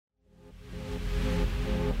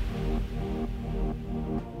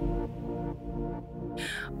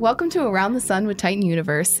Welcome to Around the Sun with Titan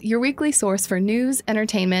Universe, your weekly source for news,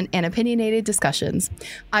 entertainment, and opinionated discussions.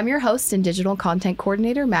 I'm your host and digital content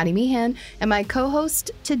coordinator, Maddie Meehan, and my co-host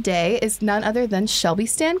today is none other than Shelby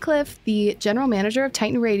Stancliffe, the general manager of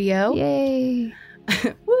Titan Radio. Yay!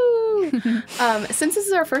 Woo! Since this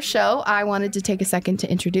is our first show, I wanted to take a second to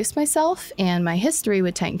introduce myself and my history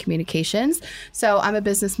with Titan Communications. So I'm a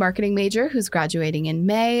business marketing major who's graduating in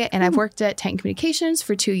May, and I've worked at Titan Communications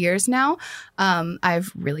for 2 years now.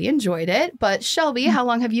 I've really enjoyed it. But Shelby, how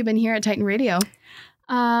long have you been here at Titan Radio?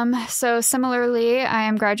 So similarly, I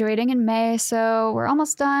am graduating in May, so we're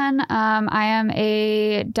almost done. I am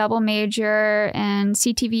a double major in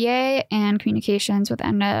CTVA and communications with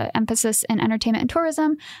an emphasis in entertainment and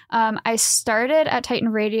tourism. I started at Titan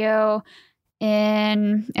Radio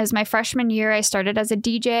as my freshman year. I started as a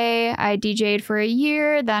DJ. I DJ'd for a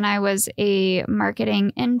year, then I was a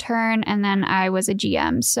marketing intern, and then I was a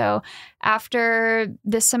GM. So after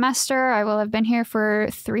this semester, I will have been here for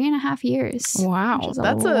 3.5 years. Wow,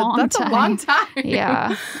 that's a long time.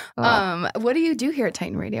 Yeah. What do you do here at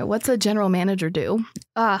Titan Radio? What's a general manager do?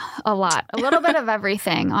 A lot. A little bit of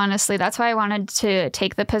everything, honestly. That's why I wanted to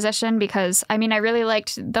take the position because, I really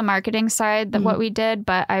liked the marketing side, what we did,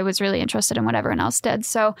 but I was really interested in what everyone else did.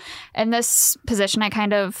 So in this position, I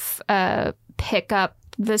kind of pick up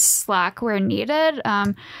the slack where needed.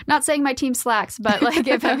 Not saying my team slacks, but like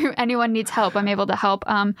if anyone needs help, I'm able to help.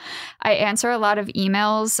 I answer a lot of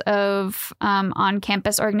emails of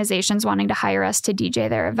on-campus organizations wanting to hire us to DJ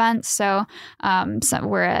their events. So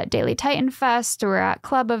we're at Daily Titan Fest, we're at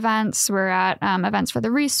club events, we're at events for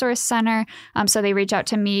the Resource Center. So they reach out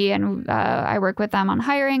to me and I work with them on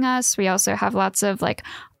hiring us. We also have lots of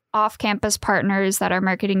off-campus partners that our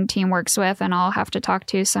marketing team works with and I'll have to talk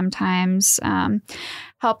to sometimes,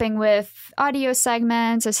 helping with audio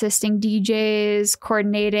segments, assisting DJs,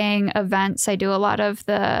 coordinating events. I do a lot of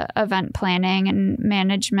the event planning and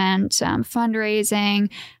management,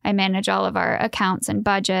 fundraising. I manage all of our accounts and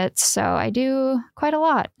budgets. So I do quite a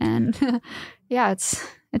lot. And yeah,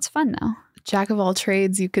 it's fun though. Jack of all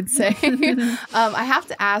trades, you could say. I have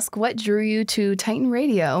to ask, what drew you to Titan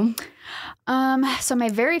Radio? So my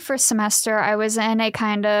very first semester, I was in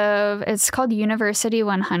it's called University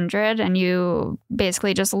 100, and you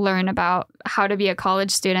basically just learn about how to be a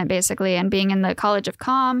college student, basically, and being in the College of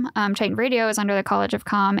Comm. Titan Radio is under the College of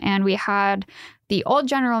Comm, and we had the old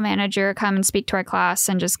general manager come and speak to our class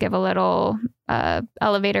and just give a little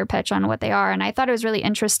elevator pitch on what they are. And I thought it was really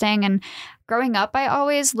interesting. And growing up, I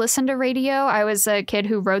always listened to radio. I was a kid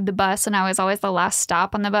who rode the bus and I was always the last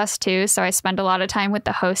stop on the bus too. So I spent a lot of time with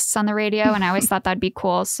the hosts on the radio and I always thought that'd be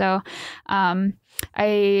cool. So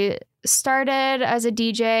I started as a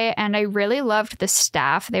DJ and I really loved the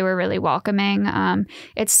staff. They were really welcoming.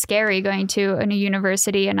 It's scary going to a new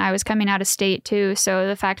university and I was coming out of state too. So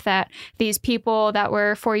the fact that these people that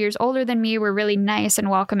were 4 years older than me were really nice and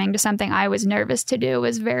welcoming to something I was nervous to do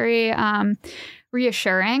was very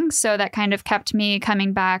reassuring. So that kind of kept me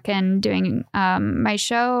coming back and doing my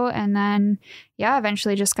show. And then,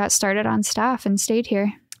 eventually just got started on staff and stayed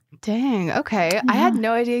here. Dang. Okay. Yeah. I had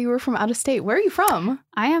no idea you were from out of state. Where are you from?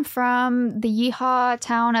 I am from the yeehaw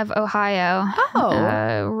town of Ohio.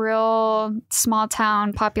 Oh. Real small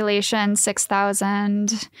town, population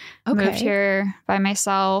 6,000. Okay. Moved here by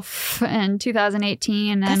myself in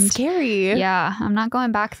 2018. That's scary. Yeah. I'm not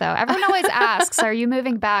going back though. Everyone always asks, are you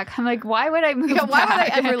moving back? I'm like, why would I move back? Why would I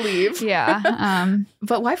ever leave? Yeah.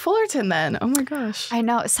 But why Fullerton then? Oh my gosh. I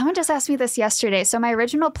know. Someone just asked me this yesterday. So my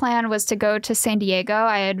original plan was to go to San Diego.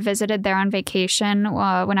 I had visited there on vacation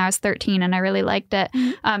when I was 13 and I really liked it.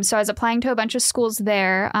 So I was applying to a bunch of schools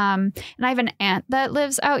there. And I have an aunt that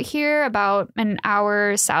lives out here about an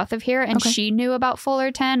hour south of here. And she knew about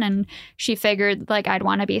Fullerton and she figured I'd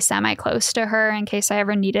want to be semi-close to her in case I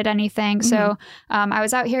ever needed anything. So I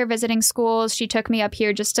was out here visiting schools. She took me up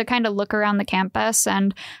here just to kind of look around the campus.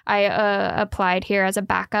 And I applied here as a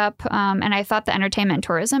backup. And I thought the entertainment and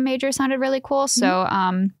tourism major sounded really cool. So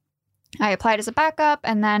I applied as a backup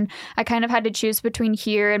and then I kind of had to choose between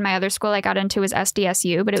here and my other school I got into was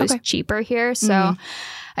SDSU, but it was cheaper here. So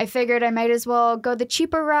I figured I might as well go the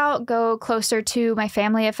cheaper route, go closer to my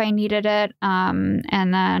family if I needed it. And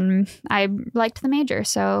then I liked the major.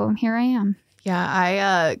 So here I am.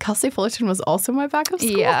 Yeah, Cal State Fullerton was also my backup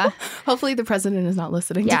school. Yeah. Hopefully the president is not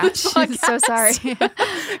listening to this podcast. So sorry.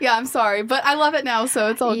 Yeah, I'm sorry, but I love it now, so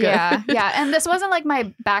it's all good. Yeah. And this wasn't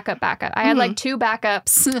my backup. I had 2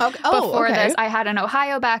 backups before this. I had an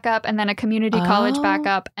Ohio backup and then a community college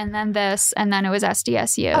backup and then this, and then it was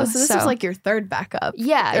SDSU. Oh, so this was your third backup.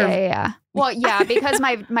 Yeah. Well, yeah, because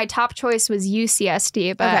my top choice was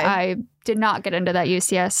UCSD, but Okay. I did not get into that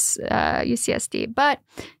UCSD. But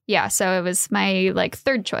yeah, so it was my like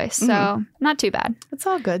third choice. So not too bad. It's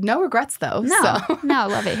all good. No regrets though. No, So. no,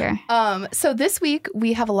 love it here. So this week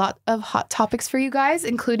we have a lot of hot topics for you guys,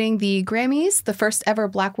 including the Grammys, the first ever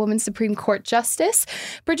Black woman Supreme Court Justice,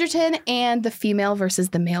 Bridgerton, and the female versus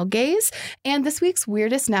the male gaze, and this week's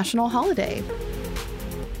weirdest national holiday.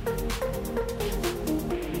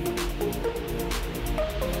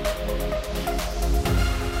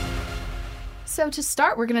 So to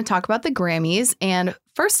start, we're going to talk about the Grammys. And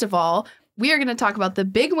first of all, we are going to talk about the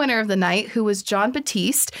big winner of the night, who was Jon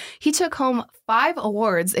Batiste. He took home 5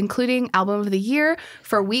 awards, including Album of the Year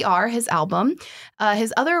for We Are, his album.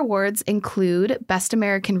 His other awards include Best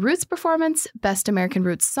American Roots Performance, Best American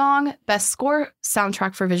Roots Song, Best Score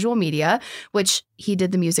Soundtrack for Visual Media, which he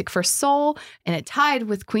did the music for Soul, and it tied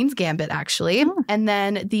with Queen's Gambit, actually. And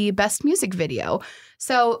then the Best Music Video.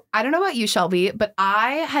 So I don't know about you, Shelby, but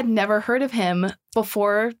I had never heard of him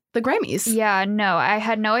before the Grammys. Yeah, no, I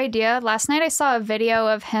had no idea. Last night I saw a video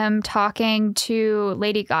of him talking to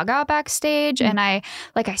Lady Gaga backstage, and I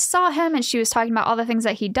saw him and she was talking about all the things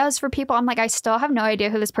that he does for people. I'm like, I still have no idea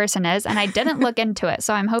who this person is, and I didn't look into it.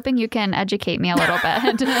 So I'm hoping you can educate me a little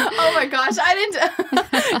bit. Oh my gosh, I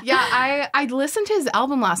didn't. Yeah, I listened to his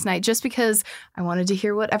album last night just because I wanted to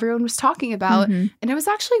hear what everyone was talking about, and it was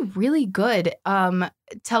actually really good.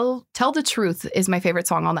 Tell the Truth is my favorite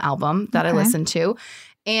song on the album that I listened to.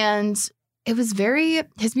 And it was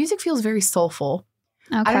his music feels very soulful.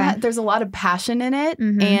 Okay. There's a lot of passion in it.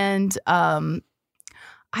 And I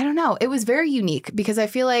don't know. It was very unique because I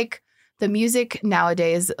feel like the music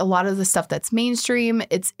nowadays, a lot of the stuff that's mainstream,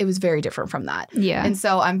 it was very different from that. Yeah. And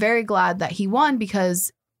so I'm very glad that he won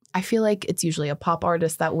because I feel like it's usually a pop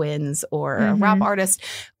artist that wins or a rap artist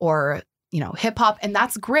or, hip hop. And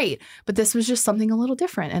that's great. But this was just something a little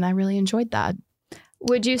different. And I really enjoyed that.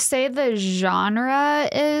 Would you say the genre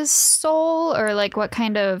is soul, or like what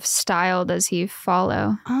kind of style does he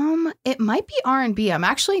follow? It might be R&B. I'm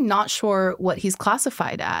actually not sure what he's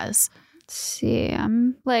classified as. Let's see.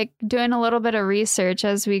 I'm like doing a little bit of research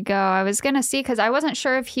as we go. I was going to see because I wasn't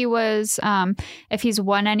sure if he was, if he's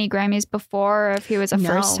won any Grammys before or if he was a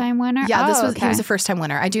first-time winner. Yeah, he was a first-time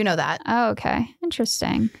winner. I do know that. Oh, okay.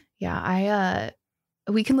 Interesting. Yeah,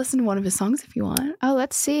 we can listen to one of his songs if you want. Oh,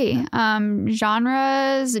 let's see.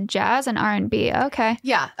 Genres, jazz and R&B. Okay.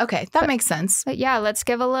 Yeah, okay. That makes sense. But yeah, let's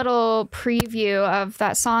give a little preview of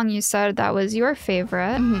that song you said that was your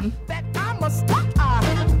favorite. That I'm a star.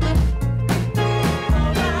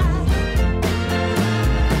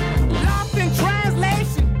 Lost in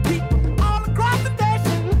translation, people all across the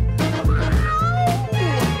nation.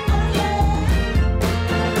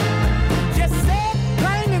 Just say it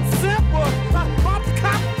plain and simple, bump the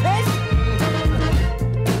competition.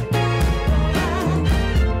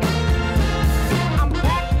 I'm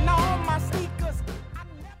packing on my sneakers.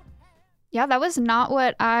 Yeah, that was not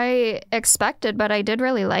what I expected, but I did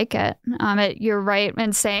really like it. You're right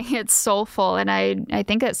in saying it's soulful, and I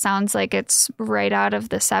think it sounds like it's right out of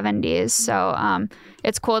the 70s. So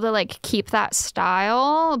it's cool to like keep that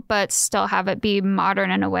style, but still have it be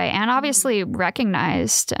modern in a way, and obviously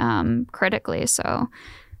recognized critically. So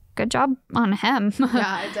good job on him. Yeah,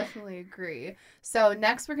 I definitely agree. So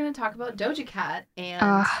next we're going to talk about Doja Cat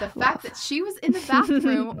and the fact that she was in the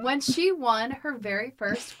bathroom when she won her very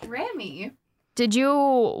first Grammy. Did you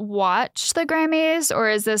watch the Grammys, or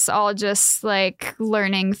is this all just like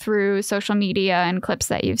learning through social media and clips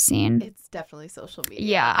that you've seen? It's definitely social media.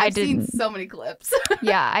 Yeah, I've seen so many clips.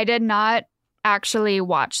 Yeah, I did not actually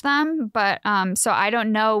watch them, but so I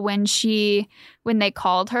don't know when they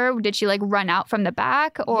called her, did she like run out from the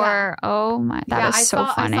back, or oh my, that is so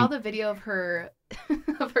funny. I saw the video of her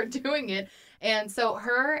doing it. And so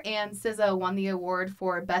her and SZA won the award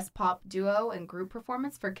for Best Pop Duo and Group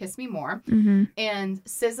Performance for Kiss Me More. And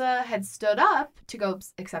SZA had stood up to go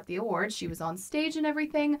accept the award. She was on stage and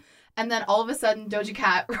everything. And then all of a sudden, Doja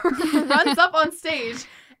Cat runs up on stage.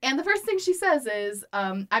 And the first thing she says is,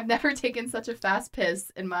 I've never taken such a fast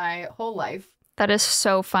piss in my whole life. That is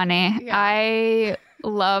so funny. Yeah. I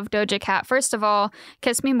love Doja Cat. First of all,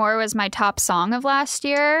 Kiss Me More was my top song of last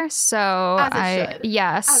year. So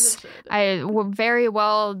yes, I very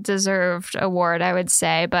well deserved award, I would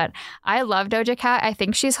say. But I love Doja Cat. I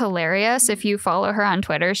think she's hilarious. If you follow her on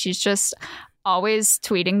Twitter, she's just always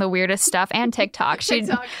tweeting the weirdest stuff, and TikTok. She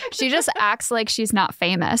just acts like she's not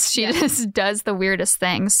famous. She just does the weirdest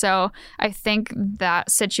things. So I think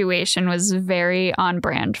that situation was very on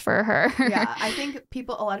brand for her. Yeah, I think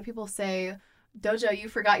a lot of people say Doja, you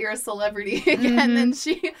forgot you're a celebrity again. And then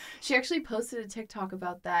she actually posted a TikTok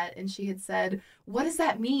about that, and she had said, what does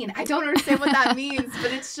that mean? I don't understand what that means,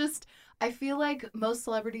 but it's just, I feel like most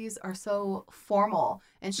celebrities are so formal,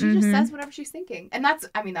 and she just says whatever she's thinking. And that's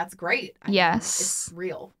great. I mean, it's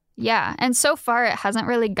real. Yeah. And so far, it hasn't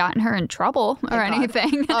really gotten her in trouble or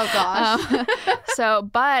anything. Oh, gosh.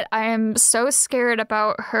 But I am so scared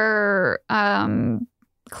about her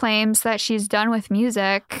claims that she's done with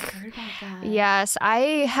music. I heard about that. Yes. I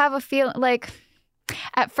have a feeling like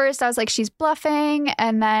at first I was like, she's bluffing.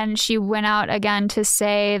 And then she went out again to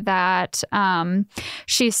say that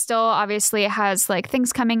she still obviously has like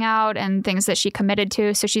things coming out and things that she committed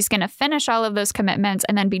to. So she's going to finish all of those commitments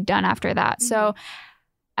and then be done after that. So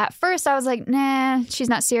at first, I was like, nah, she's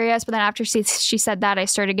not serious. But then after she said that, I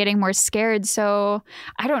started getting more scared. So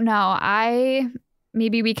I don't know.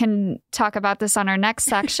 Maybe we can talk about this on our next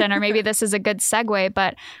section, or maybe this is a good segue.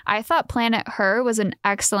 But I thought Planet Her was an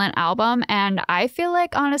excellent album. And I feel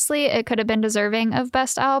like, honestly, it could have been deserving of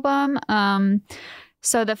Best Album.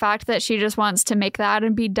 So the fact that she just wants to make that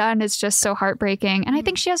and be done is just so heartbreaking. And I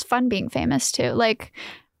think she has fun being famous, too. Like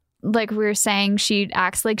we were saying, she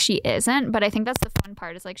acts like she isn't, but I think that's the fun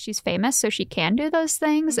part is like she's famous, so she can do those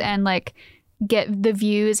things and like get the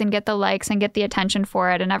views and get the likes and get the attention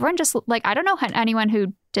for it. And everyone just like, I don't know anyone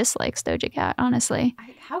who dislikes Doja Cat, honestly.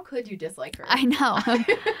 How could you dislike her? I know.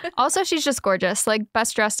 Also, she's just gorgeous. Like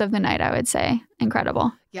best dressed of the night, I would say.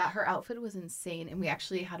 Incredible. Yeah, her outfit was insane, and we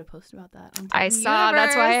actually had a post about that. I saw.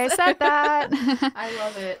 That's why I said that. I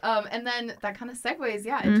love it. And then that kind of segues,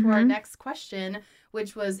 into our next question,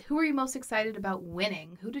 which was, who are you most excited about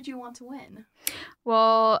winning? Who did you want to win?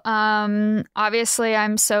 Well, obviously,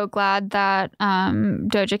 I'm so glad that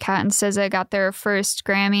Doja Cat and SZA got their first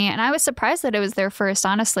Grammy, and I was surprised that it was their first.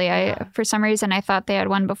 Honestly, for some reason I thought they had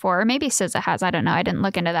one before, or maybe SZA has. I don't know. I didn't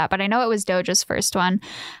look into that, but I know it was Doja's first one.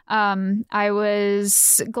 I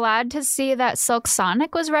was glad to see that Silk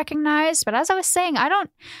Sonic was recognized, but as I was saying,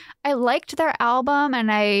 I liked their album, and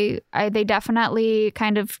they definitely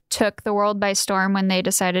kind of took the world by storm when they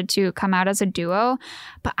decided to come out as a duo.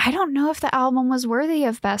 But I don't know if the album was worthy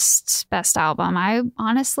of best album. I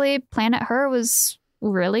honestly, Planet Her was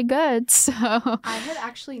really good. So I had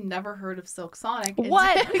actually never heard of Silk Sonic.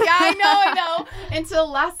 What? Yeah, I know. Until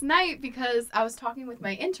last night, because I was talking with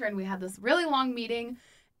my intern. We had this really long meeting,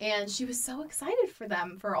 and she was so excited for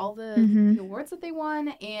them for all the awards that they won,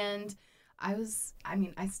 and I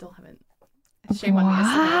still haven't. Shame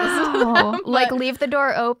on me. Like, Leave the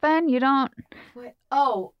Door Open? You don't... What?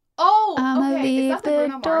 Oh, okay. Is that the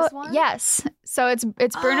Bruno Mars one? Yes. So it's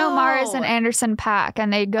Bruno Mars and Anderson .Paak,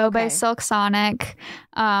 and they go by Silk Sonic.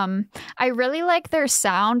 I really like their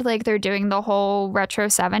sound. Like, they're doing the whole retro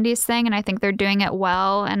 70s thing, and I think they're doing it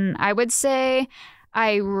well. And I would say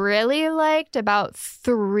I really liked about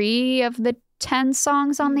 3 of the 10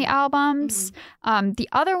 songs on the albums. The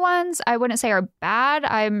other ones I wouldn't say are bad.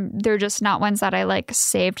 They're just not ones that I like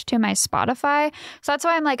saved to my Spotify. So that's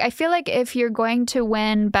why I'm like, I feel like if you're going to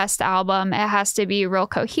win best album, it has to be real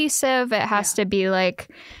cohesive. It has to be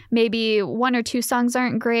like maybe 1 or 2 songs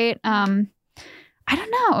aren't great. I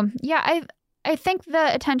don't know. Yeah, I think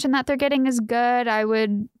the attention that they're getting is good. I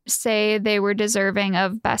would say they were deserving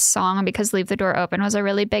of best song because Leave the Door Open was a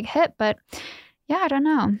really big hit. But yeah, I don't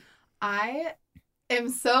know. I am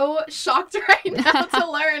so shocked right now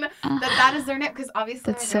to learn that is their name, because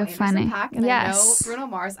obviously that's I know so funny. Anderson .Paak, and I know Bruno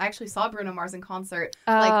Mars. I actually saw Bruno Mars in concert,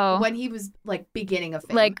 like when he was like beginning of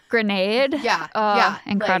fame. Like Grenade. Yeah,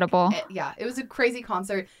 incredible. Like, it was a crazy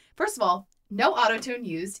concert. First of all, no autotune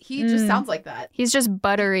used. He just sounds like that. He's just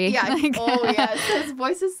buttery. Yeah. Yes. His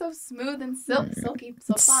voice is so smooth and silky,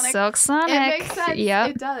 Silk Sonic. Silk Sonic. It makes sense. Yep.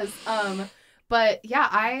 It does. But yeah,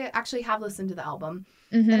 I actually have listened to the album.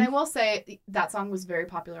 And I will say that song was very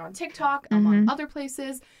popular on TikTok, among other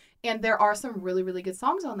places. And there are some really, really good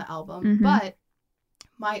songs on the album. But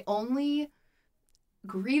my only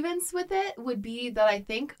grievance with it would be that I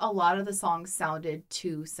think a lot of the songs sounded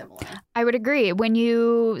too similar. I would agree. When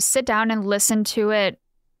you sit down and listen to it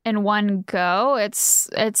in one go, it's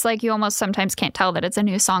like you almost sometimes can't tell that it's a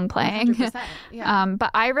new song playing. 100%, yeah. But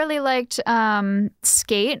I really liked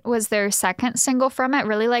Skate was their second single from it.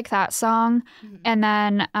 Really like that song. And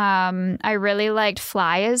then I really liked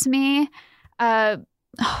Fly As Me.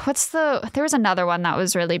 There was another one that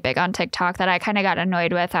was really big on TikTok that I kind of got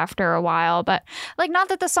annoyed with after a while, but like, not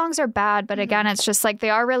that the songs are bad, but again, it's just like they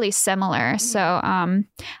are really similar. So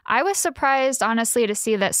I was surprised, honestly, to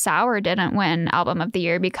see that Sour didn't win Album of the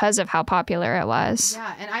Year because of how popular it was.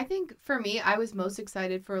 Yeah, and I think for me, I was most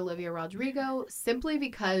excited for Olivia Rodrigo simply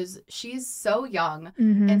because she's so young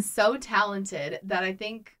and so talented that I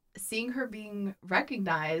think seeing her being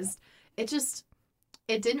recognized,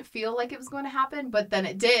 it didn't feel like it was going to happen, but then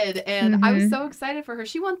it did. And I was so excited for her.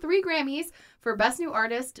 She won 3 Grammys for Best New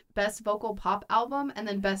Artist, Best Vocal Pop Album, and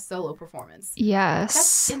then Best Solo Performance. Yes.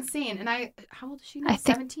 That's insane. And how old is she now?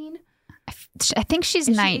 17? I think she's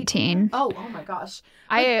 19. Oh my gosh.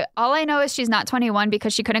 All I know is she's not 21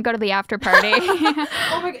 because she couldn't go to the after party.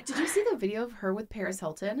 Oh my God. Did you see the video of her with Paris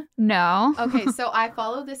Hilton? No. Okay, so I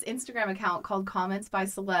follow this Instagram account called Comments by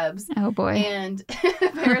Celebs. Oh boy. And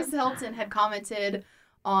Paris Hilton had commented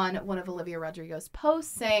on one of Olivia Rodrigo's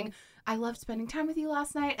posts saying, "I loved spending time with you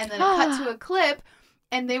last night." And then it cut to a clip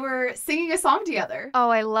and they were singing a song together. Oh,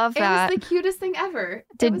 I love that. It was the cutest thing ever.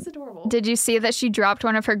 It was adorable. Did you see that she dropped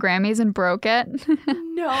one of her Grammys and broke it?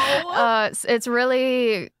 No. It's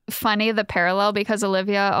really funny, the parallel, because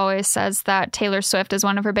Olivia always says that Taylor Swift is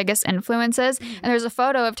one of her biggest influences. And there's a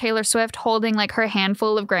photo of Taylor Swift holding like her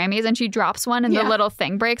handful of Grammys and she drops one and the little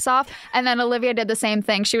thing breaks off. And then Olivia did the same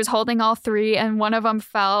thing. She was holding all 3 and one of them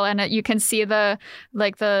fell and you can see the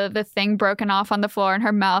thing broken off on the floor and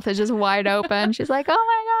her mouth is just wide open. She's like, oh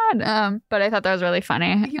my God. But I thought that was really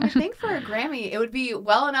funny. You would think for a Grammy it would be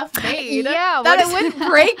well enough made that it wouldn't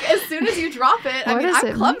break as soon as you drop it. I mean,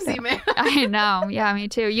 I'm clumsy, man. I know. Yeah, me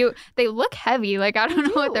too. They look heavy. Like, I don't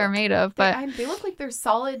know what they're made of, but they look like they're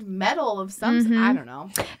solid metal of some. I don't know.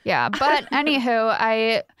 Yeah, but anywho,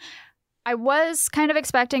 I was kind of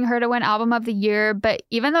expecting her to win Album of the Year, but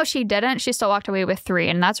even though she didn't, she still walked away with 3,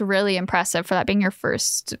 and that's really impressive for that being your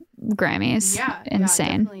first Grammys. Yeah,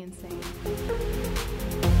 insane. Definitely insane.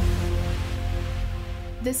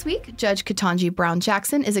 This week, Judge Ketanji Brown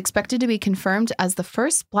Jackson is expected to be confirmed as the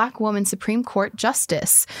first Black woman Supreme Court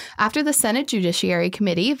justice. After the Senate Judiciary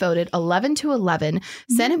Committee voted 11-11,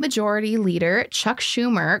 Senate Majority Leader Chuck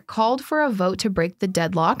Schumer called for a vote to break the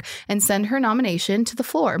deadlock and send her nomination to the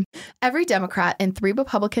floor. Every Democrat and 3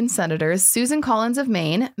 Republican senators, Susan Collins of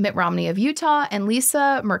Maine, Mitt Romney of Utah, and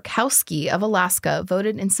Lisa Murkowski of Alaska,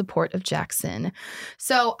 voted in support of Jackson.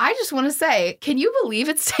 So I just want to say, can you believe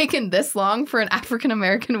it's taken this long for an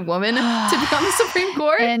African-American woman to be on the Supreme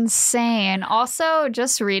Court? Insane. Also,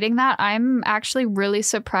 just reading that, I'm actually really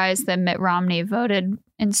surprised that Mitt Romney voted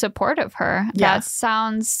in support of her. Yeah. That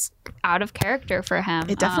sounds out of character for him.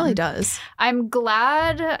 It definitely does. I'm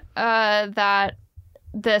glad that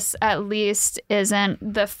this at least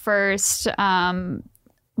isn't the first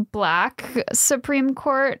Black Supreme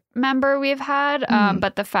Court member we've had,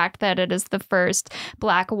 but the fact that it is the first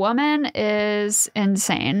Black woman is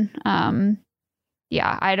insane.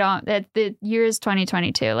 The year is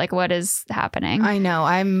 2022. Like, what is happening? I know.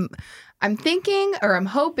 I'm thinking, or I'm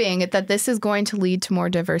hoping that this is going to lead to more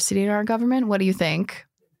diversity in our government. What do you think?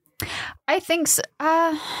 I think so.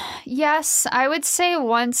 Yes, I would say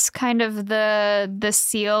once kind of the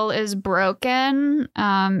seal is broken,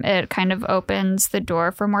 it kind of opens the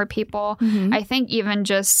door for more people. I think even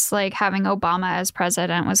just like having Obama as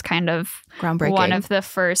president was kind of groundbreaking. One of the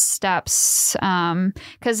first steps,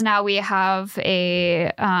 because now we have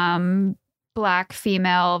a Black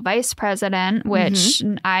female vice president, which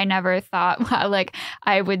I never thought like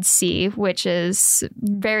I would see, which is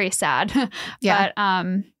very sad. Yeah.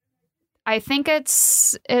 But I think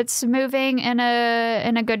it's moving in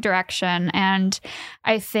a good direction, and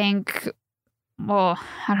I think, well,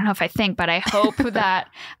 I don't know if I think, but I hope that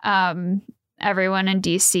everyone in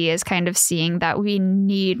DC is kind of seeing that we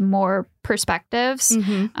need more perspectives.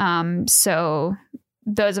 So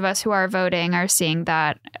those of us who are voting are seeing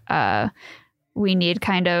that we need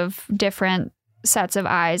kind of different sets of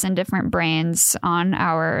eyes and different brains on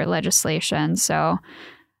our legislation. So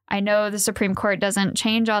I know the Supreme Court doesn't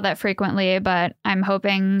change all that frequently, but I'm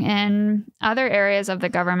hoping in other areas of the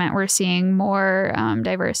government we're seeing more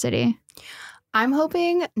diversity. I'm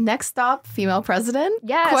hoping next stop, female president?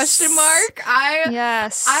 Yes. Question mark.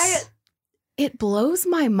 It blows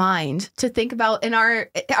my mind to think about in our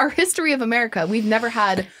history of America, we've never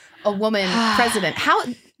had a woman president. How?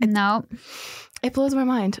 No. It blows my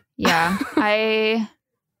mind. Yeah.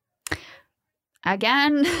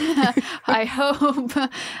 Again, I hope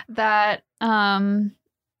that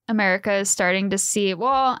America is starting to see,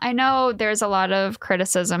 well, I know there's a lot of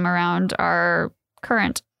criticism around our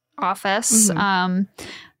current office,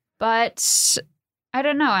 but I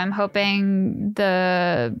don't know. I'm hoping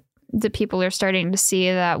the people are starting to see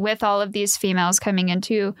that with all of these females coming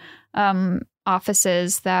into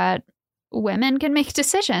offices that women can make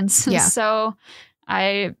decisions. Yeah. So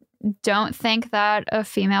I don't think that a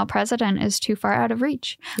female president is too far out of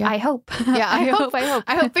reach. Yeah. I hope. Yeah, I hope. I hope.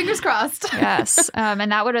 I hope. Fingers crossed. Yes.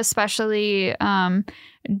 And that would especially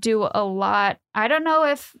do a lot. I don't know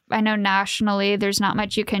if, I know nationally there's not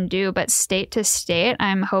much you can do, but state to state,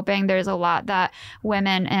 I'm hoping there's a lot that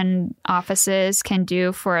women in offices can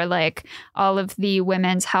do for like all of the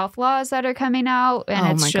women's health laws that are coming out. And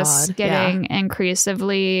Oh it's my just God. getting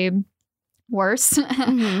increasingly worse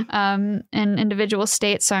in individual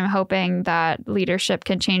states. So I'm hoping that leadership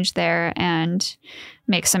can change there and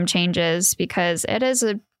make some changes, because it is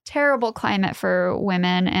a terrible climate for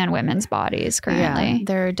women and women's bodies currently. Yeah,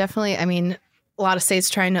 there are definitely, I mean, a lot of states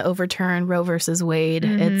trying to overturn Roe versus Wade.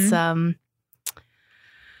 It's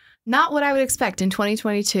not what I would expect in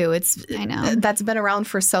 2022. I know. That's been around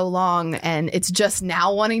for so long, and it's just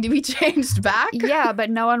now wanting to be changed back. Yeah,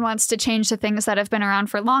 but no one wants to change the things that have been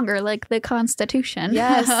around for longer, like the Constitution.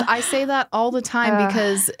 Yes, I say that all the time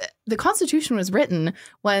because the Constitution was written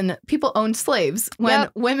when people owned slaves, when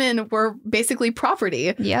women were basically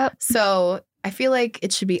property. Yep. So I feel like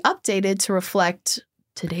it should be updated to reflect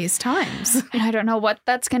today's times. I don't know what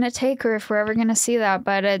that's going to take, or if we're ever going to see that,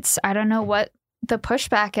 but I don't know what the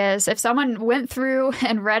pushback is. If someone went through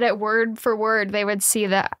and read it word for word, they would see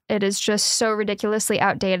that it is just so ridiculously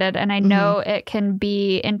outdated. And I know it can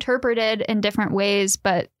be interpreted in different ways,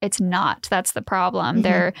 but it's not. That's the problem.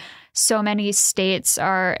 So many states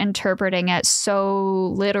are interpreting it so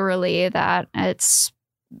literally that it's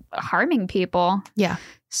harming people. Yeah.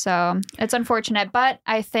 So it's unfortunate, but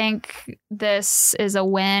I think this is a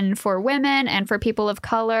win for women and for people of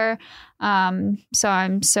color. So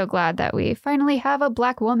I'm so glad that we finally have a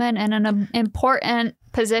Black woman in an important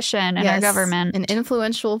position in our government. An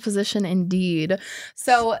influential position indeed.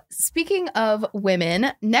 So speaking of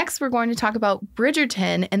women, next we're going to talk about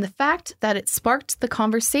Bridgerton and the fact that it sparked the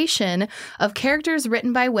conversation of characters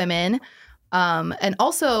written by women and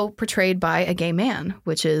also portrayed by a gay man,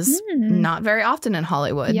 which is not very often in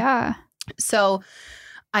Hollywood. Yeah. So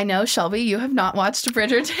I know, Shelby, you have not watched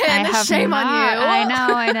Bridgerton. I have Shame not. on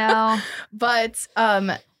you. I know. But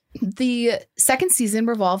the second season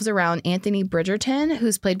revolves around Anthony Bridgerton,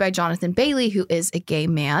 who's played by Jonathan Bailey, who is a gay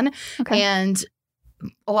man. Okay. And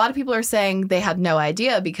a lot of people are saying they had no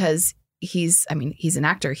idea because he's an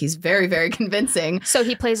actor. He's very, very convincing. So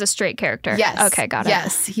he plays a straight character. Yes. Okay, got it.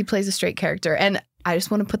 Yes, he plays a straight character. And I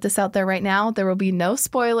just want to put this out there right now. There will be no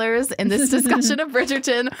spoilers in this discussion of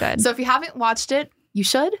Bridgerton. Good. So if you haven't watched it, you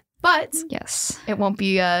should, but Yes. it won't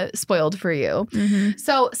be spoiled for you.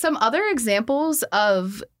 So some other examples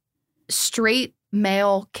of straight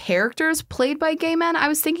male characters played by gay men I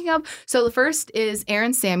was thinking of. So the first is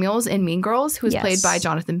Aaron Samuels in Mean Girls, who is played by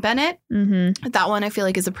Jonathan Bennett. That one I feel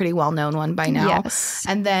like is a pretty well-known one by now. Yes.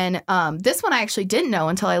 And then this one I actually didn't know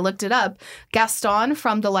until I looked it up. Gaston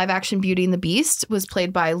from the live-action Beauty and the Beast was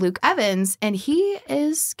played by Luke Evans, and he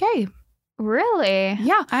is gay. Really?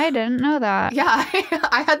 Yeah. I didn't know that. Yeah,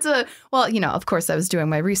 I had to, well, of course I was doing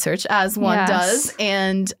my research as one does.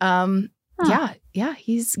 And yeah,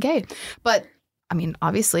 he's gay. But I mean,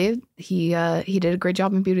 obviously, he did a great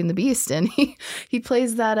job in Beauty and the Beast, and he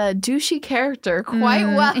plays that douchey character quite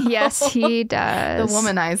well. Yes, he does. The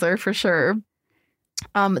womanizer, for sure.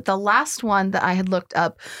 The last one that I had looked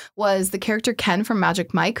up was the character Ken from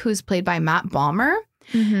Magic Mike, who's played by Matt Bomer.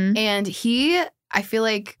 And I feel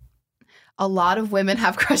like a lot of women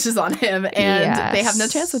have crushes on him, and they have no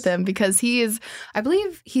chance with him because I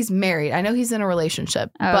believe he's married. I know he's in a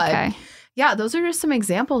relationship, but yeah, those are just some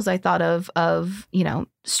examples I thought of,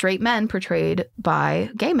 straight men portrayed by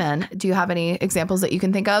gay men. Do you have any examples that you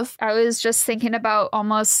can think of? I was just thinking about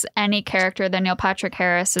almost any character that Neil Patrick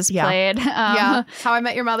Harris has played. How I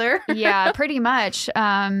Met Your Mother. Yeah, pretty much.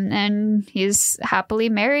 And he's happily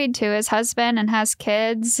married to his husband and has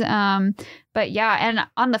kids. But yeah, and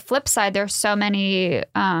on the flip side, there's so many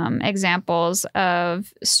examples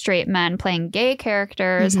of straight men playing gay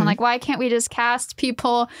characters. I'm like, why can't we just cast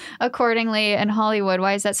people accordingly in Hollywood?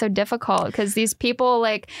 Why is that so difficult? Because these people,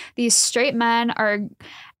 like these straight men, are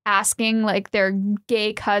asking like their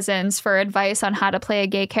gay cousins for advice on how to play a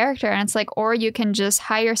gay character. And it's like, or you can just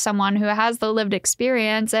hire someone who has the lived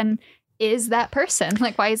experience and is that person.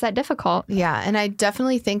 Like, why is that difficult? Yeah, and I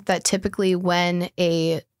definitely think that typically when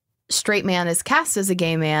a straight man is cast as a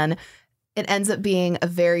gay man, it ends up being a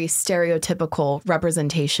very stereotypical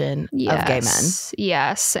representation of gay men.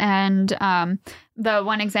 Yes. And the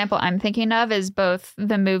one example I'm thinking of is both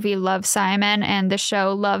the movie Love, Simon and the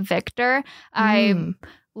show Love, Victor. I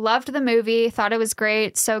loved the movie, thought it was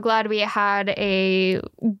great. So glad we had a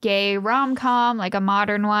gay rom-com, like a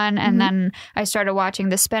modern one. And then I started watching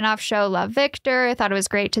the spinoff show Love, Victor. I thought it was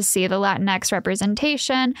great to see the Latinx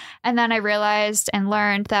representation. And then I realized and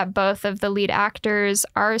learned that both of the lead actors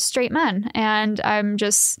are straight men. And I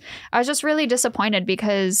was just really disappointed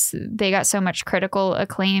because they got so much critical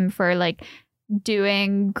acclaim for like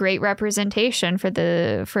doing great representation for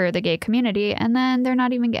the gay community, and then they're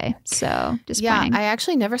not even gay. So disappointing. Yeah, I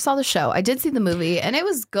actually never saw the show. I did see the movie and it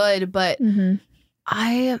was good, but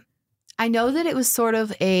I know that it was sort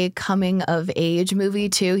of a coming of age movie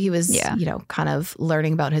too. He was, kind of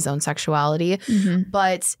learning about his own sexuality,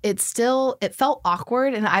 but it felt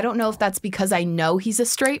awkward. And I don't know if that's because I know he's a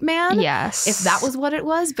straight man. Yes. If that was what it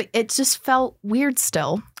was, but it just felt weird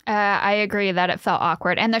still. I agree that it felt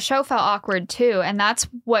awkward, and the show felt awkward too. And that's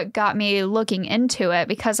what got me looking into it,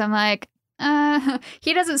 because I'm like,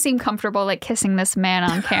 he doesn't seem comfortable like kissing this man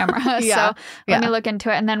on camera. So let me look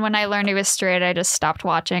into it. And then when I learned he was straight, I just stopped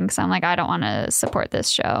watching because I'm like, I don't want to support this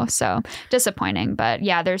show. So disappointing. But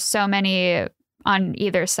yeah, there's so many on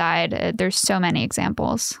either side. There's so many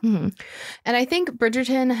examples. And I think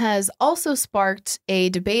Bridgerton has also sparked a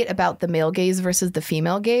debate about the male gaze versus the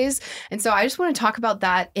female gaze. And so I just want to talk about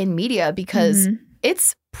that in media because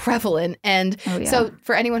it's prevalent. And so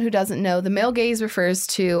for anyone who doesn't know, the male gaze refers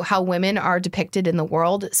to how women are depicted in the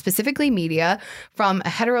world, specifically media, from a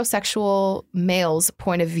heterosexual male's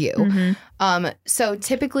point of view. So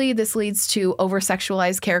typically this leads to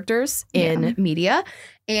over-sexualized characters in media.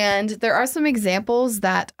 And there are some examples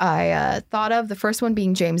that I thought of. The first one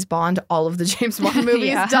being James Bond. All of the James Bond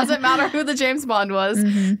movies. Doesn't matter who the James Bond was.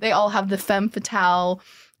 They all have the femme fatale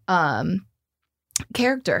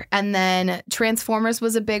character. And then Transformers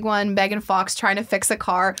was a big one. Megan Fox trying to fix a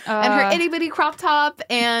car and her itty bitty crop top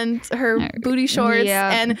and her booty shorts.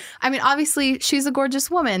 And I mean, obviously she's a gorgeous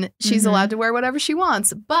woman. She's allowed to wear whatever she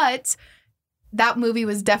wants, but that movie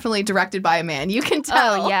was definitely directed by a man. You can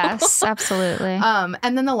tell. Oh, yes, absolutely.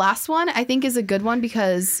 And then the last one I think is a good one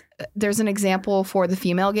because there's an example for the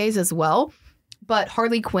female gaze as well. But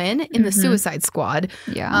Harley Quinn in the Suicide Squad.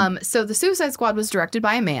 So the Suicide Squad was directed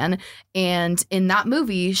by a man. And in that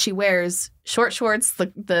movie, she wears short shorts.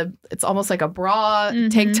 It's almost like a bra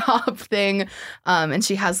tank top thing. And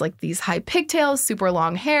she has like these high pigtails, super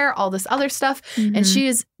long hair, all this other stuff. And she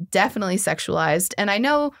is definitely sexualized. And I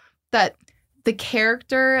know that the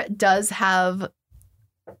character does have,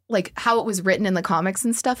 like, how it was written in the comics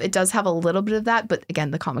and stuff, it does have a little bit of that. But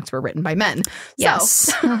again, the comics were written by men.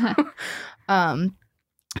 Yes.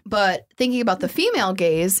 But thinking about the female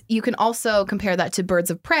gaze, you can also compare that to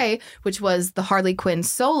Birds of Prey, which was the Harley Quinn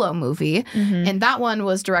solo movie. And that one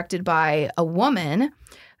was directed by a woman.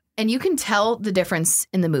 And you can tell the difference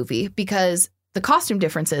in the movie because the costume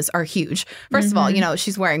differences are huge. First of all,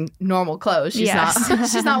 she's wearing normal clothes. She's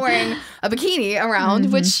not wearing a bikini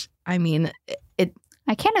around, which, I mean,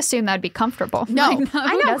 I can't assume that'd be comfortable. No, like,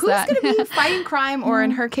 I know. Who's going to be fighting crime or,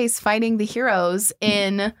 in her case, fighting the heroes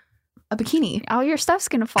in a bikini? All your stuff's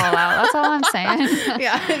going to fall out. That's all I'm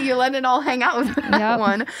saying. You let it all hang out with that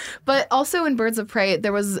one. But also in Birds of Prey,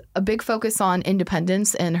 there was a big focus on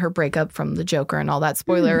independence and her breakup from the Joker and all that.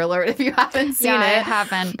 Spoiler alert if you haven't seen it. I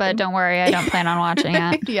haven't, but don't worry. I don't plan on watching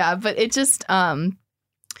it. But it just...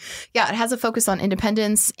 it has a focus on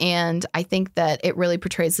independence, and I think that it really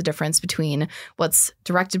portrays the difference between what's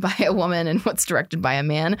directed by a woman and what's directed by a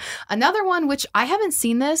man. Another one, which I haven't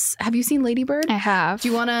seen this. Have you seen Lady Bird? I have. Do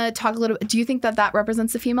you want to talk a little? Do you think that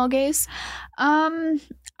represents the female gaze?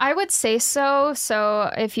 I would say so.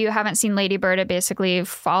 So if you haven't seen Lady Bird, it basically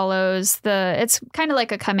follows it's kind of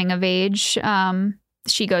like a coming of age.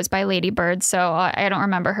 She goes by Lady Bird, so I don't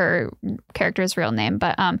remember her character's real name,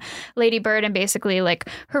 but Lady Bird, and basically like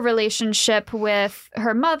her relationship with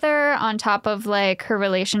her mother on top of like her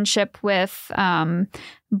relationship with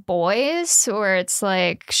boys, where it's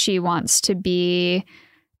like she wants to be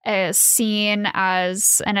seen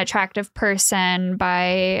as an attractive person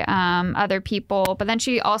by other people, but then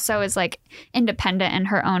she also is like independent in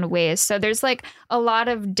her own ways. So there's like a lot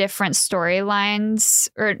of different storylines,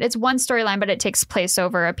 or it's one storyline, but it takes place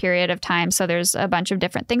over a period of time. So there's a bunch of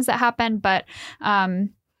different things that happen, but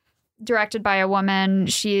directed by a woman,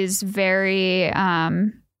 she's very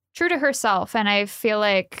true to herself. And I feel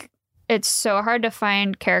like it's so hard to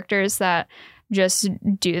find characters that just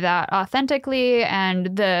do that authentically, and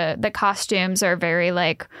the costumes are very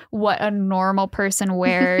like what a normal person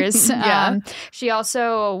wears. Yeah. She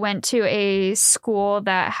also went to a school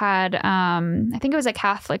that had I think it was a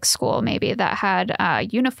Catholic school maybe that had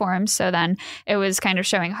uniforms, so then it was kind of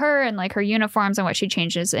showing her and like her uniforms and what she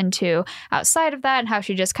changes into outside of that and how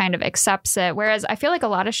she just kind of accepts it. Whereas I feel like a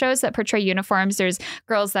lot of shows that portray uniforms, there's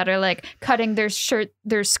girls that are like cutting their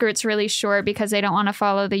skirts really short because they don't want to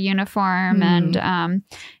follow the uniform. And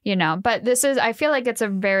you know, but I feel like it's a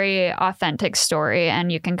very authentic story,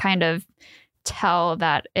 and you can kind of tell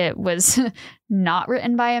that it was not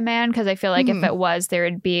written by a man, because I feel like if it was, there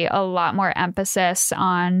would be a lot more emphasis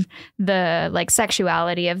on the like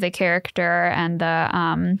sexuality of the character and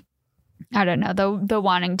the I don't know, the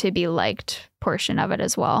wanting to be liked portion of it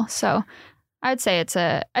as well. So I'd say it's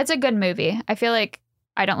a good movie. I feel like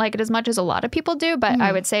I don't like it as much as a lot of people do, but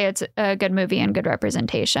I would say it's a good movie and good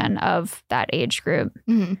representation of that age group.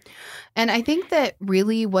 Mm-hmm. And I think that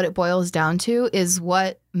really what it boils down to is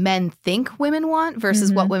what men think women want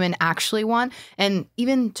versus what women actually want, and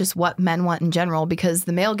even just what men want in general, because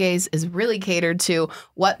the male gaze is really catered to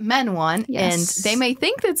what men want, and they may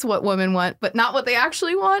think that's what women want, but not what they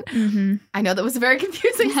actually want. I know that was a very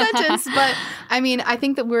confusing sentence, but I mean, I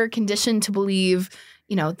think that we're conditioned to believe,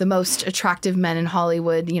 you know, the most attractive men in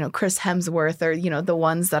Hollywood, you know, Chris Hemsworth, or, you know, the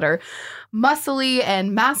ones that are muscly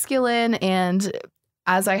and masculine, and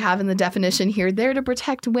as I have in the definition here, there to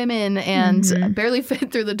protect women and barely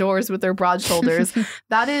fit through the doors with their broad shoulders.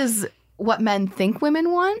 That is what men think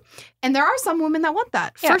women want. And there are some women that want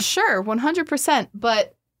that, for sure, 100%.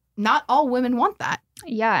 But not all women want that.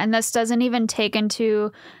 Yeah, and this doesn't even take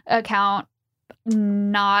into account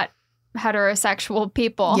not heterosexual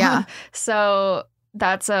people. Yeah. So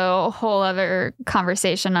that's a whole other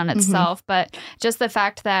conversation on itself. But just the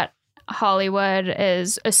fact that Hollywood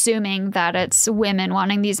is assuming that it's women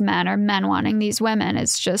wanting these men or men wanting these women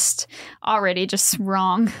is just already just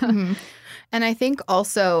wrong. And I think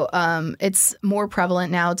also it's more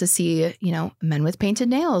prevalent now to see, you know, men with painted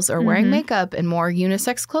nails or wearing makeup and more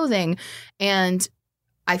unisex clothing. And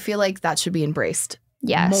I feel like that should be embraced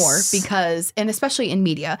more, because, and especially in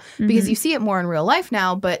media, because you see it more in real life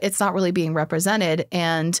now, but it's not really being represented.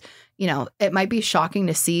 And, you know, it might be shocking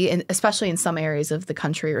to see, and especially in some areas of the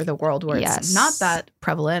country or the world where it's not that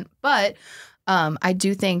prevalent. But I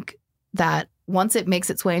do think that once it makes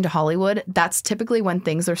its way into Hollywood, that's typically when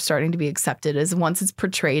things are starting to be accepted, is once it's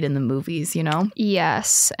portrayed in the movies, you know?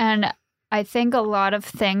 Yes. And I think a lot of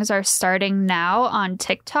things are starting now on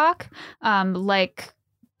TikTok, like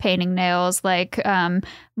painting nails, like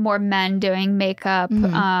more men doing makeup,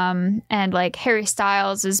 and like Harry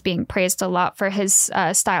Styles is being praised a lot for his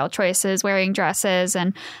style choices, wearing dresses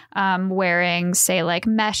and wearing, say, like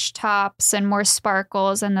mesh tops and more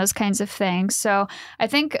sparkles and those kinds of things. So I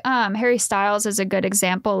think Harry Styles is a good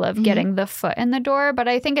example of getting the foot in the door. But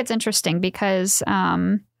I think it's interesting because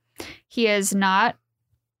he is not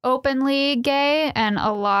openly gay, and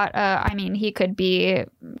a lot I mean, he could be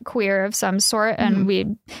queer of some sort,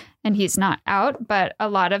 and he's not out, but a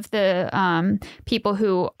lot of the people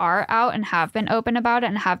who are out and have been open about it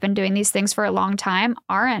and have been doing these things for a long time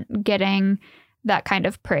aren't getting that kind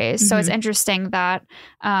of praise. So it's interesting that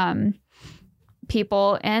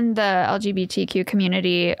people in the LGBTQ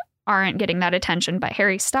community aren't getting that attention, but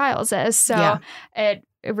Harry Styles is. So it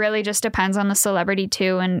really just depends on the celebrity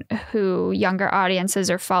too, and who younger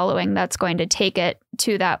audiences are following that's going to take it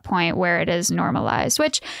to that point where it is normalized,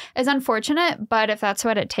 which is unfortunate. But if that's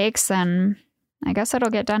what it takes, then I guess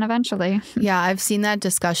it'll get done eventually. Yeah, I've seen that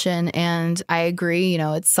discussion, and I agree. You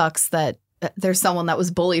know, it sucks that there's someone that was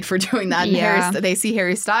bullied for doing that. And they see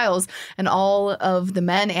Harry Styles, and all of the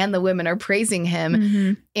men and the women are praising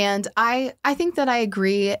him. And I think that I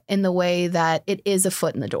agree in the way that it is a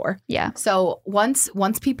foot in the door. Yeah. So once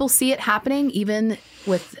people see it happening, even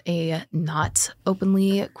with a not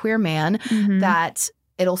openly queer man, that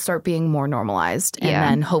it'll start being more normalized. And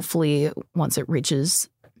then hopefully once it reaches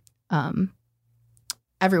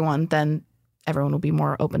everyone, then everyone will be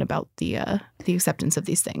more open about the acceptance of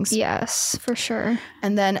these things. Yes, for sure.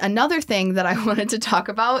 And then another thing that I wanted to talk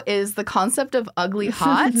about is the concept of ugly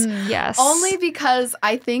hot. Yes. Only because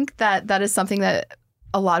I think that is something that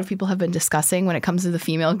a lot of people have been discussing when it comes to the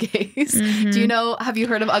female gaze. Have you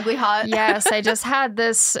heard of ugly hot? Yes, I just had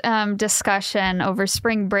this discussion over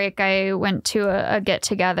spring break. I went to a get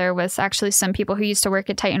together with actually some people who used to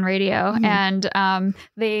work at Titan Radio, and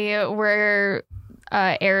they were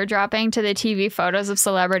airdropping to the TV photos of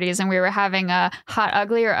celebrities, and we were having a hot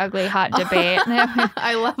ugly or ugly hot debate.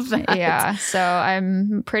 I love that. Yeah, so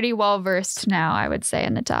I'm pretty well versed now, I would say,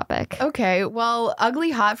 in the topic. Okay, well,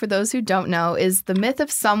 ugly hot, for those who don't know, is the myth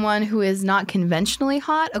of someone who is not conventionally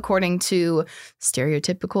hot according to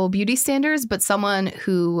stereotypical beauty standards, but someone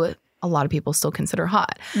who a lot of people still consider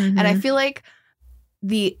hot. Mm-hmm. And I feel like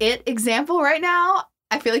the it example right now,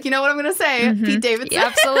 I feel like you know what I'm going to say, Pete Davidson.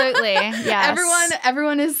 Absolutely, yes.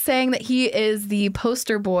 Everyone is saying that he is the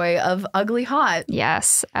poster boy of ugly hot.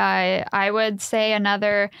 Yes, I would say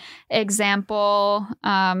another example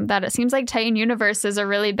that it seems like Titan Universe is a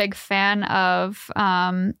really big fan of.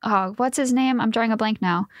 What's his name? I'm drawing a blank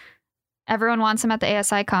now. Everyone wants him at the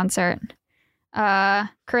ASI concert.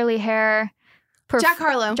 Curly hair. Jack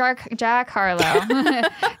Harlow. Jack Harlow.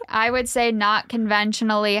 I would say not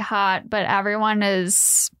conventionally hot, but everyone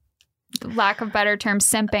is, lack of better term,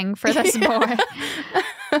 simping for this boy.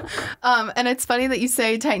 And it's funny that you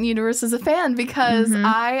say Titan Universe is a fan, because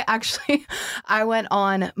I went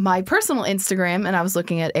on my personal Instagram and I was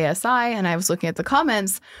looking at ASI and I was looking at the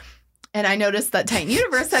comments. And I noticed that Titan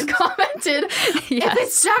Universe had commented, if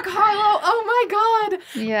it's Jack Harlow, oh my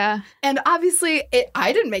God. Yeah. And obviously,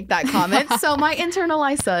 I didn't make that comment. So my intern,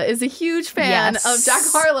 Elisa, is a huge fan of Jack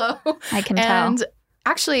Harlow. I can and tell.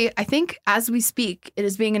 Actually, I think as we speak, it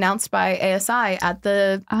is being announced by ASI at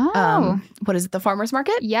the, what is it, the farmer's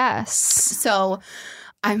market? Yes. So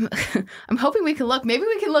I'm hoping we can look. Maybe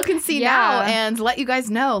we can look and see now and let you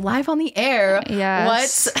guys know live on the air.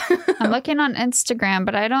 Yes. What? I'm looking on Instagram,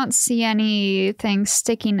 but I don't see anything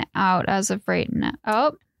sticking out as of right now.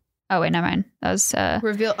 Oh wait, never mind. That was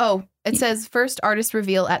reveal. Oh, it says first artist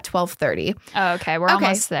reveal at 12:30. Oh, okay. We're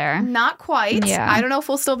almost there. Not quite. Yeah. I don't know if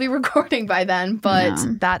we'll still be recording by then, but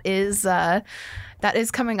that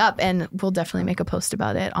is coming up, and we'll definitely make a post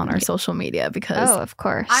about it on our social media, because of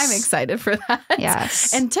course, I'm excited for that.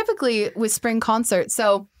 Yes. And typically with spring concerts,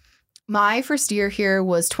 so my first year here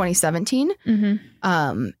was 2017.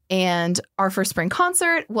 And our first spring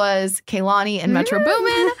concert was Kehlani and Metro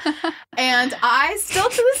Boomin. And I still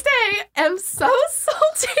to this day am so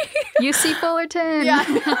salty. UC Fullerton. Yeah.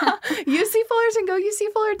 UC Fullerton, go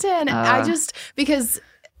UC Fullerton. Because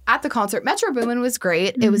at the concert, Metro Boomin was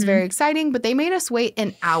great. It was very exciting, but they made us wait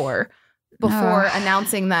an hour before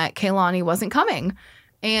announcing that Kehlani wasn't coming.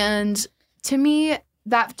 And to me,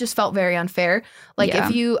 that just felt very unfair. Like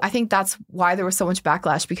I think that's why there was so much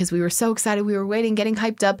backlash, because we were so excited. We were waiting, getting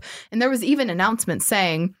hyped up. And there was even announcements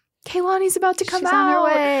saying, Kehlani's about to come out. On her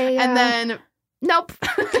way. And then, nope.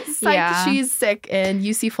 Psych, she's sick. And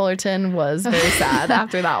UC Fullerton was very sad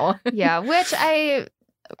after that one. Yeah, which I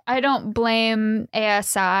don't blame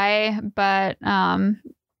ASI, but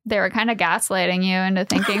they were kind of gaslighting you into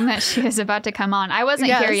thinking that she was about to come on. I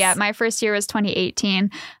wasn't here yet. My first year was 2018.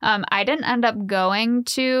 I didn't end up going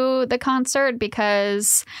to the concert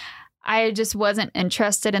because I just wasn't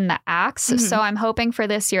interested in the acts. So I'm hoping for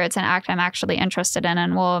this year it's an act I'm actually interested in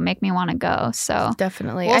and will make me want to go. So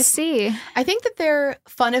definitely. We'll see. I think that they're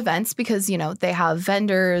fun events because, they have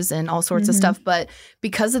vendors and all sorts of stuff. But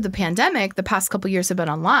because of the pandemic, the past couple years have been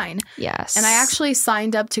online. Yes. And I actually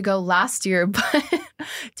signed up to go last year. But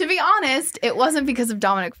to be honest, it wasn't because of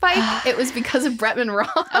Dominic Fike. It was because of Bretman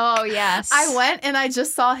Rock. Oh, yes. I went and I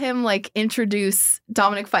just saw him introduce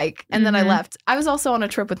Dominic Fike. And then I left. I was also on a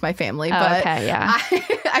trip with my family. But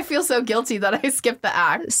I feel so guilty that I skipped the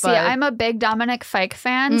act. See, I'm a big Dominic Fike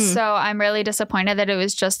fan, so I'm really disappointed that it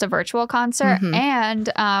was just a virtual concert. And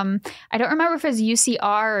I don't remember if it was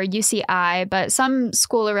UCR or UCI, but some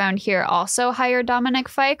school around here also hired Dominic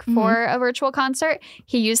Fike for a virtual concert.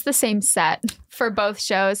 He used the same set for both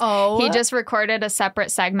shows. He just recorded a separate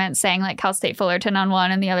segment saying Cal State Fullerton on one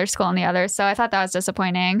and the other school on the other. So I thought that was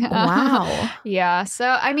disappointing. Wow. Yeah. So,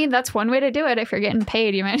 I mean, that's one way to do it. If you're getting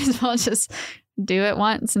paid, you might as well just do it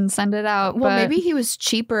once and send it out. Well, maybe he was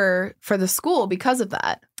cheaper for the school because of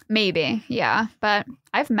that. Maybe. Yeah. But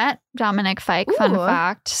I've met Dominic Fike, fun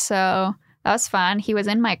fact. So that was fun. He was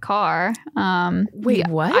in my car. Wait,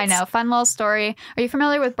 what? I know. Fun little story. Are you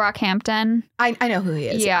familiar with Brockhampton? I know who he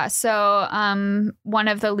is. Yeah. So one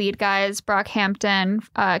of the lead guys, Brockhampton,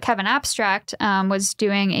 Kevin Abstract, was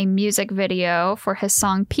doing a music video for his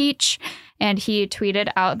song Peach. And he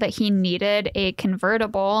tweeted out that he needed a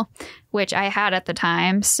convertible, which I had at the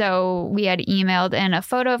time. So we had emailed in a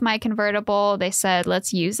photo of my convertible. They said,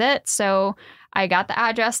 let's use it. So I got the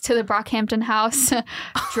address to the Brockhampton house,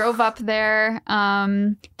 drove up there.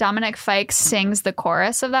 Dominic Fike sings the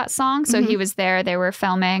chorus of that song. So he was there. They were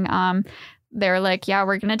filming. they were like, yeah,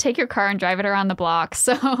 we're going to take your car and drive it around the block.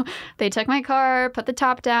 So they took my car, put the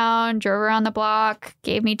top down, drove around the block,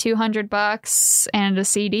 gave me $200 and a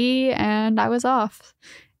CD, and I was off.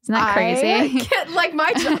 Isn't that crazy?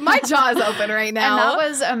 My jaw is open right now. And that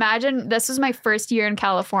was, imagine, this was my first year in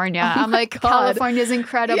California. Oh I'm like, God. California's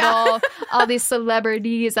incredible. Yeah. All these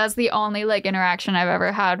celebrities. That's the only like interaction I've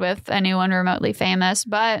ever had with anyone remotely famous.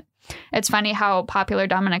 But it's funny how popular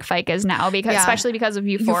Dominic Fike is now, because especially because of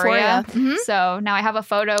Euphoria. Mm-hmm. So now I have a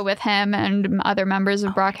photo with him and other members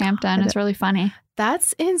of Brockhampton. It's really funny.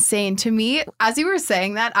 That's insane. To me, as you were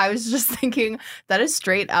saying that, I was just thinking that is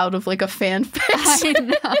straight out of like a fan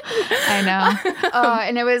fiction. I know.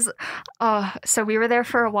 And it was, so we were there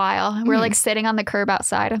for a while. We're like sitting on the curb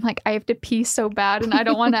outside. I'm like, I have to pee so bad and I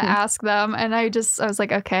don't want to ask them. And I was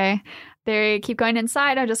like, okay. They keep going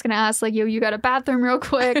inside. I'm just going to ask, like, you got a bathroom real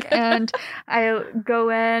quick. And I go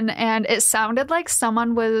in, and it sounded like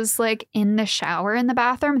someone was, like, in the shower in the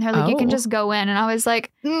bathroom. And they're like, you can just go in. And I was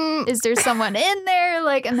like, is there someone in there?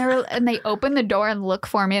 Like, and they open the door and look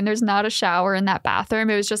for me, and there's not a shower in that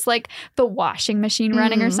bathroom. It was just, like, the washing machine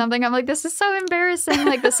running or something. I'm like, this is so embarrassing.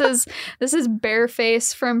 Like, this is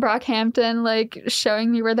Bareface from Brockhampton, like,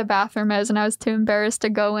 showing me where the bathroom is. And I was too embarrassed to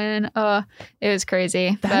go in. It was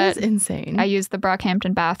crazy. That is insane. I used the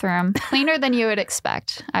Brockhampton bathroom. Cleaner than you would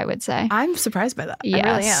expect, I would say. I'm surprised by that. Yes. I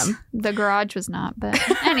really am. The garage was not, but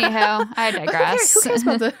anyhow, I digress. Who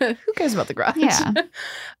cares about the garage? Yeah.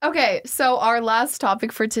 Okay, so our last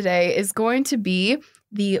topic for today is going to be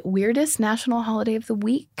the weirdest national holiday of the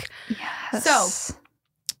week. Yes. So,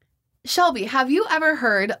 Shelby, have you ever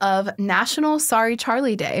heard of National Sorry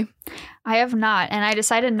Charlie Day? I have not, and I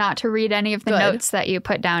decided not to read any of the notes that you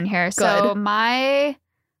put down here. So my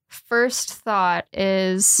first thought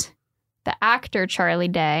is the actor Charlie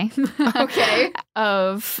Day. Okay.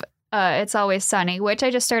 Of It's Always Sunny, which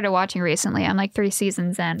I just started watching recently. I'm like 3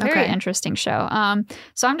 seasons in. Very interesting show.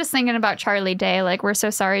 So I'm just thinking about Charlie Day. Like, we're so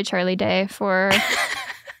sorry, Charlie Day, for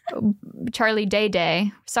Charlie Day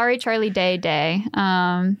Day. Sorry, Charlie Day Day.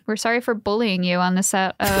 We're sorry for bullying you on the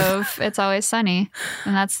set of It's Always Sunny.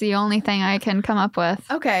 And that's the only thing I can come up with.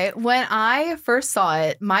 Okay. When I first saw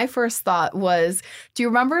it, my first thought was, do you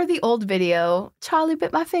remember the old video, Charlie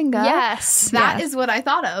bit my finger? Yes. That is what I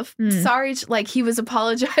thought of. Sorry, like he was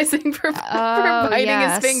apologizing for biting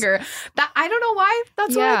his finger. That I don't know why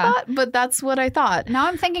that's what I thought, but that's what I thought. Now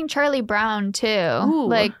I'm thinking Charlie Brown, too. Ooh.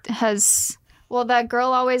 Like, well, that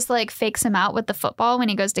girl always like fakes him out with the football when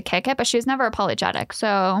he goes to kick it, but she was never apologetic.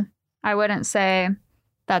 So I wouldn't say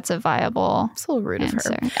that's a viable It's a little rude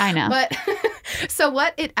answer. of her. I know. But so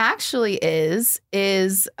what it actually is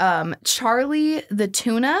Charlie the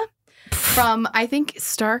Tuna from, I think,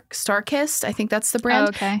 Starkist. I think that's the brand. Oh,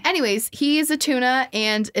 okay. Anyways, he is a tuna,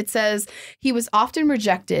 and it says he was often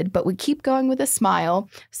rejected, but would keep going with a smile.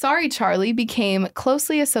 Sorry, Charlie became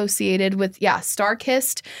closely associated with,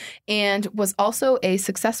 Starkist, and was also a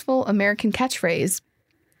successful American catchphrase.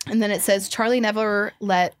 And then it says, Charlie never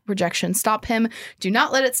let rejection stop him. Do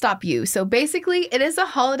not let it stop you. So basically, it is a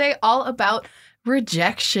holiday all about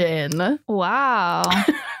rejection. Wow.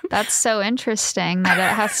 That's so interesting that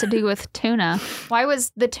it has to do with tuna. Why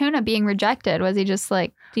was the tuna being rejected? Was he just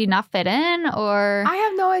like, do you not fit in, or? I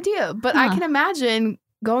have no idea, but I can imagine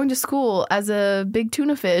going to school as a big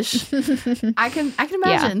tuna fish. I can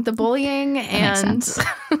imagine the bullying and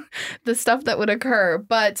the stuff that would occur.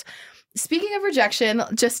 But speaking of rejection,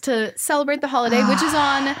 just to celebrate the holiday, which is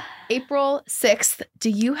on April 6th, do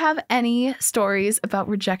you have any stories about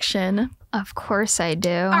rejection? Of course I do.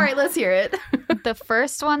 All right, let's hear it. The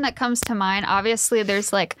first one that comes to mind, obviously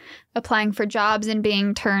there's like applying for jobs and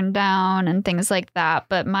being turned down and things like that.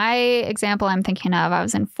 But my example I'm thinking of, I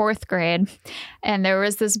was in 4th grade and there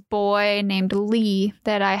was this boy named Lee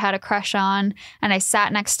that I had a crush on, and I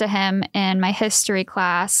sat next to him in my history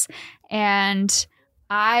class, and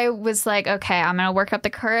I was like, okay, I'm going to work up the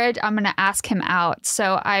courage. I'm going to ask him out.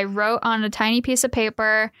 So I wrote on a tiny piece of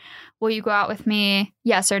paper, will you go out with me?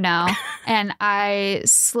 Yes or no? And I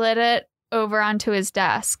slid it over onto his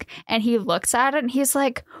desk, and he looks at it and he's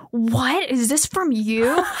like, what? Is this from you?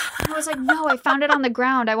 And I was like, no, I found it on the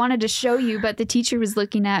ground. I wanted to show you, but the teacher was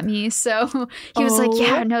looking at me. So he was like,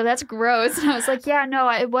 yeah, no, that's gross. And I was like, yeah, no,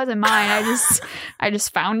 it wasn't mine. I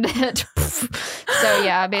just found it. So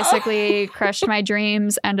yeah, basically crushed my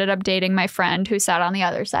dreams, ended up dating my friend who sat on the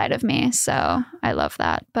other side of me. So I love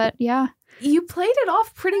that. But yeah. You played it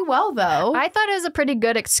off pretty well, though. I thought it was a pretty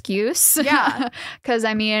good excuse. Yeah. Because,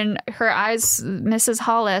 I mean, her eyes, Mrs.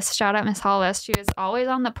 Hollis, shout out Miss Hollis, she was always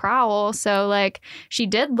on the prowl. So, like, she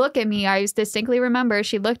did look at me. I distinctly remember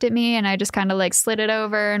she looked at me, and I just kind of, like, slid it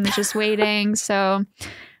over and was just waiting. So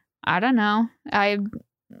I don't know.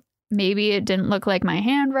 Maybe it didn't look like my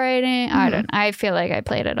handwriting. I feel like I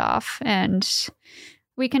played it off, and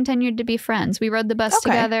we continued to be friends. We rode the bus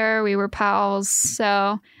together. We were pals.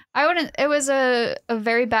 So it was a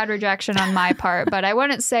very bad rejection on my part, but I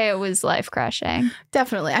wouldn't say it was life crushing.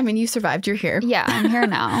 Definitely. I mean, you survived. You're here. Yeah, I'm here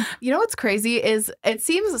now. You know what's crazy is it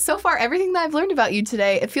seems so far everything that I've learned about you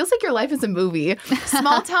today, it feels like your life is a movie.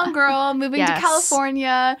 Small town girl moving to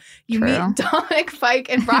California. You meet Dominic Fike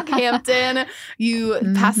in Brockhampton. You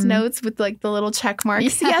pass notes with like the little check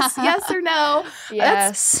marks. Yes or no.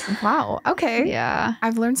 Yes. Wow. Okay. Yeah.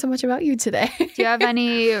 I've learned so much about you today. Do you have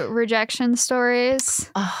any rejection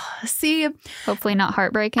stories? See, hopefully not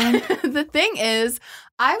heartbreaking. The thing is,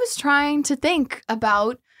 I was trying to think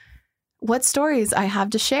about what stories I have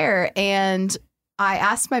to share. And I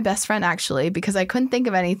asked my best friend, actually, because I couldn't think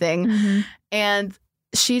of anything. And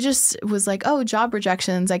she just was like, oh, job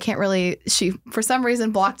rejections. I can't really. She, for some reason,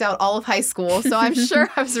 blocked out all of high school. So I'm sure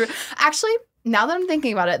I was. Actually, now that I'm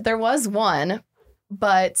thinking about it, there was one,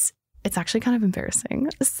 but it's actually kind of embarrassing.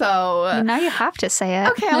 So now you have to say it.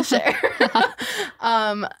 Okay, I'll share.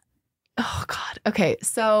 Oh, God. Okay,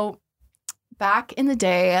 so back in the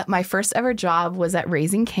day, my first ever job was at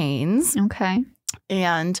Raising Cane's. Okay.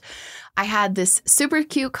 And I had this super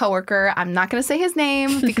cute coworker. I'm not going to say his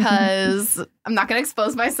name because I'm not going to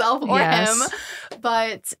expose myself or him.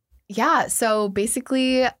 But yeah, so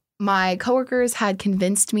basically my coworkers had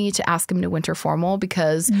convinced me to ask him to winter formal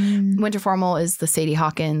because winter formal is the Sadie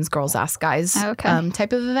Hawkins Girls Ask Guys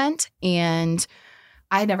type of event. And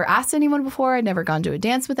I had never asked anyone before. I'd never gone to a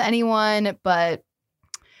dance with anyone, but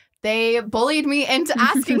they bullied me into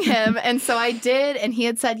asking him. And so I did. And he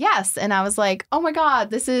had said yes. And I was like, oh my God,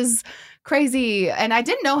 this is crazy. And I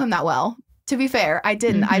didn't know him that well. To be fair, I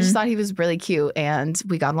didn't. I just thought he was really cute and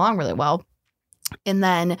we got along really well. And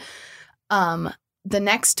then the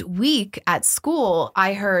next week at school,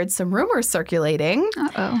 I heard some rumors circulating.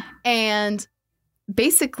 And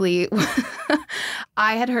basically,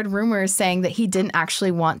 I had heard rumors saying that he didn't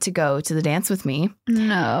actually want to go to the dance with me.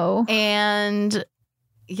 No. And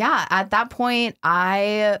yeah, at that point,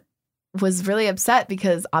 I was really upset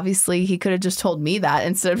because obviously he could have just told me that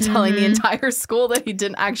instead of telling the entire school that he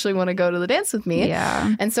didn't actually want to go to the dance with me.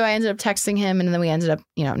 Yeah. And so I ended up texting him and then we ended up,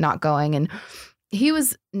 not going. And he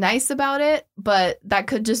was nice about it, but that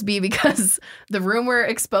could just be because the rumor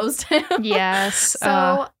exposed him. Yes.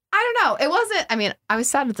 So I don't know. It wasn't, I was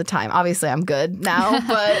sad at the time. Obviously, I'm good now.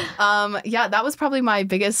 But yeah, that was probably my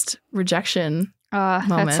biggest rejection moment.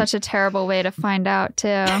 That's such a terrible way to find out,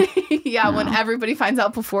 too. When everybody finds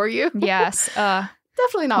out before you. Yes.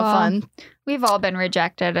 Definitely not fun. We've all been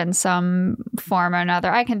rejected in some form or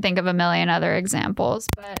another. I can think of a million other examples.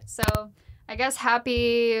 But so I guess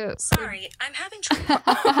happy. Sorry, I'm having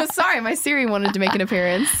trouble. Sorry, my Siri wanted to make an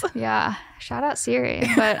appearance. Yeah. Shout out Siri.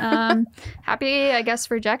 But happy, I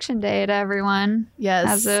guess, rejection day to everyone. Yes.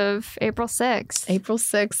 As of April 6th. April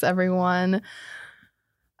 6th, everyone.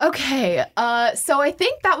 Okay, so I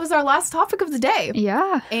think that was our last topic of the day.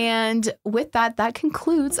 Yeah. And with that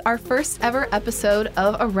concludes our first ever episode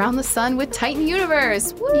of Around the Sun with Titan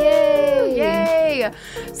Universe. Woo! Yay!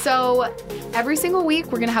 So every single week,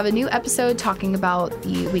 we're going to have a new episode talking about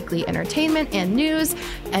the weekly entertainment and news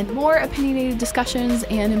and more opinionated discussions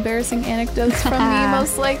and embarrassing anecdotes from me,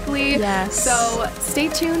 most likely. Yes. So stay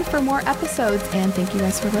tuned for more episodes, and thank you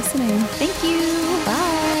guys for listening. Thank you. Bye.